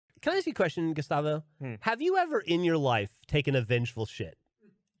Can I ask you a question, Gustavo? Have you ever in your life taken a vengeful shit?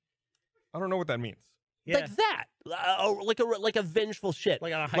 I don't know what that means. Yeah. Like that, like a vengeful shit,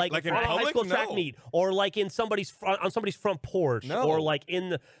 like on a high, like in on a high public? school track meet, or like in on somebody's front porch, or like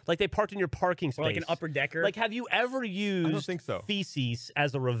like they parked in your parking space, or like an upper decker. Like, have you ever used I don't think so. feces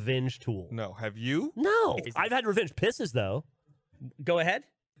as a revenge tool? No. Have you? No. I've had revenge pisses though. Go ahead.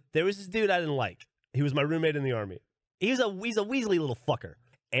 There was this dude I didn't like. He was my roommate in the Army. He's a Weasley little fucker.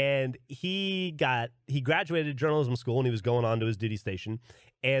 And he graduated journalism school and he was going on to his duty station.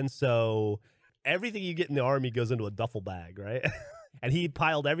 And so everything you get in the Army goes into a duffel bag, right? And he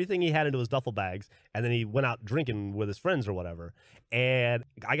piled everything he had into his duffel bags, and then he went out drinking with his friends or whatever. And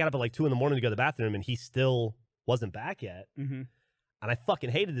I got up at like 2 in the morning to go to the bathroom, and he still wasn't back yet. Mm-hmm. And I fucking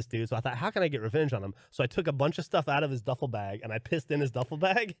hated this dude, so I thought, how can I get revenge on him? So I took a bunch of stuff out of his duffel bag, and I pissed in his duffel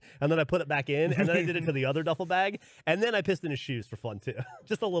bag, and then I put it back in, and then I did it to the other duffel bag, and then I pissed in his shoes for fun, too.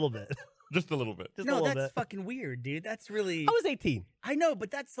 Just a little bit. Just a little bit. Just no, a little that's bit. fucking weird, dude. That's really... I was 18. I know,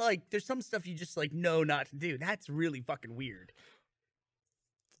 but that's like, there's some stuff you just like know not to do. That's really fucking weird.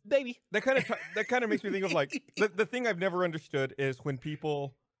 Baby. That kind of makes me think of like, the thing I've never understood is when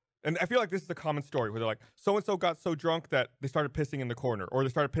people... And I feel like this is a common story where they're like, so-and-so got so drunk that they started pissing in the corner or they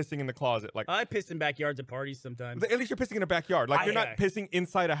started pissing in the closet. Like, I piss in backyards at parties sometimes. At least you're pissing in a backyard. Like, you're not pissing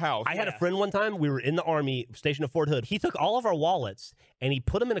inside a house. I had a friend one time, we were in the Army, stationed at Fort Hood. He took all of our wallets and he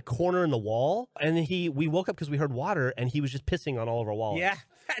put them in a corner in the wall. And then we woke up because we heard water and he was just pissing on all of our wallets. Yeah.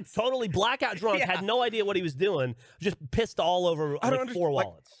 That's totally blackout drunk, had no idea what he was doing, just pissed all over like 4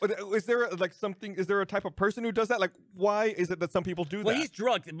 wallets. Is there like something, is there a type of person who does that? Like, why is it that some people do that? Well, he's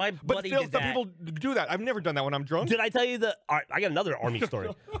drunk. My buddy did that. Some people do that. I've never done that when I'm drunk. Did I tell you all right, I got another Army story.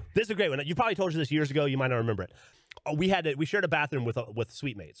 This is a great one. You probably told you this years ago. You might not remember it. We shared a bathroom with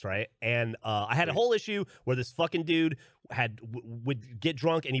suite mates, right? And I had a whole issue where this fucking dude would get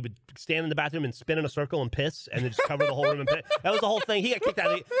drunk and he would stand in the bathroom and spin in a circle and piss and then just cover the whole room and piss. That was the whole thing. He got kicked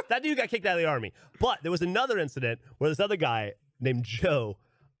out. That dude got kicked out of the Army. But there was another incident where this other guy named Joe.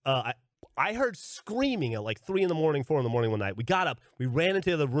 I heard screaming at like 3 in the morning, 4 in the morning one night. We got up. We ran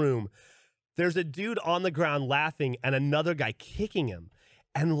into the room. There's a dude on the ground laughing and another guy kicking him.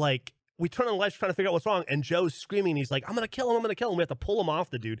 And like, we turn on the lights trying to figure out what's wrong, and Joe's screaming. He's like, I'm going to kill him. I'm going to kill him. We have to pull him off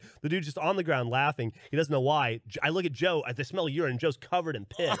the dude. The dude's just on the ground laughing. He doesn't know why. I look at Joe. I smell urine. Joe's covered in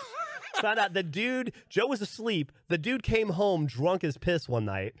piss. Found out Joe was asleep. The dude came home drunk as piss one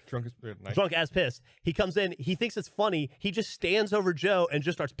night. Drunk as piss. He comes in. He thinks it's funny. He just stands over Joe and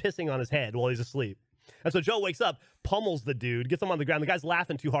just starts pissing on his head while he's asleep. And so Joe wakes up, pummels the dude, gets him on the ground. The guy's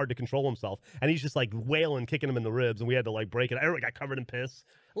laughing too hard to control himself. And he's just like wailing, kicking him in the ribs. And we had to like break it. Everybody got covered in piss.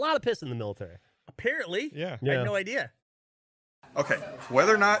 A lot of piss in the military. Apparently. Yeah. I had no idea. Okay,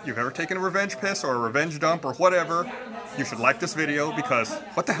 whether or not you've ever taken a revenge piss or a revenge dump or whatever, you should like this video because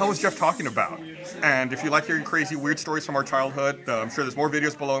what the hell is Jeff talking about? And if you like hearing crazy, weird stories from our childhood, I'm sure there's more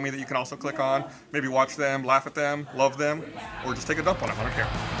videos below me that you can also click on. Maybe watch them, laugh at them, love them, or just take a dump on them. I don't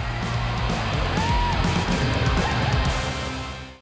care.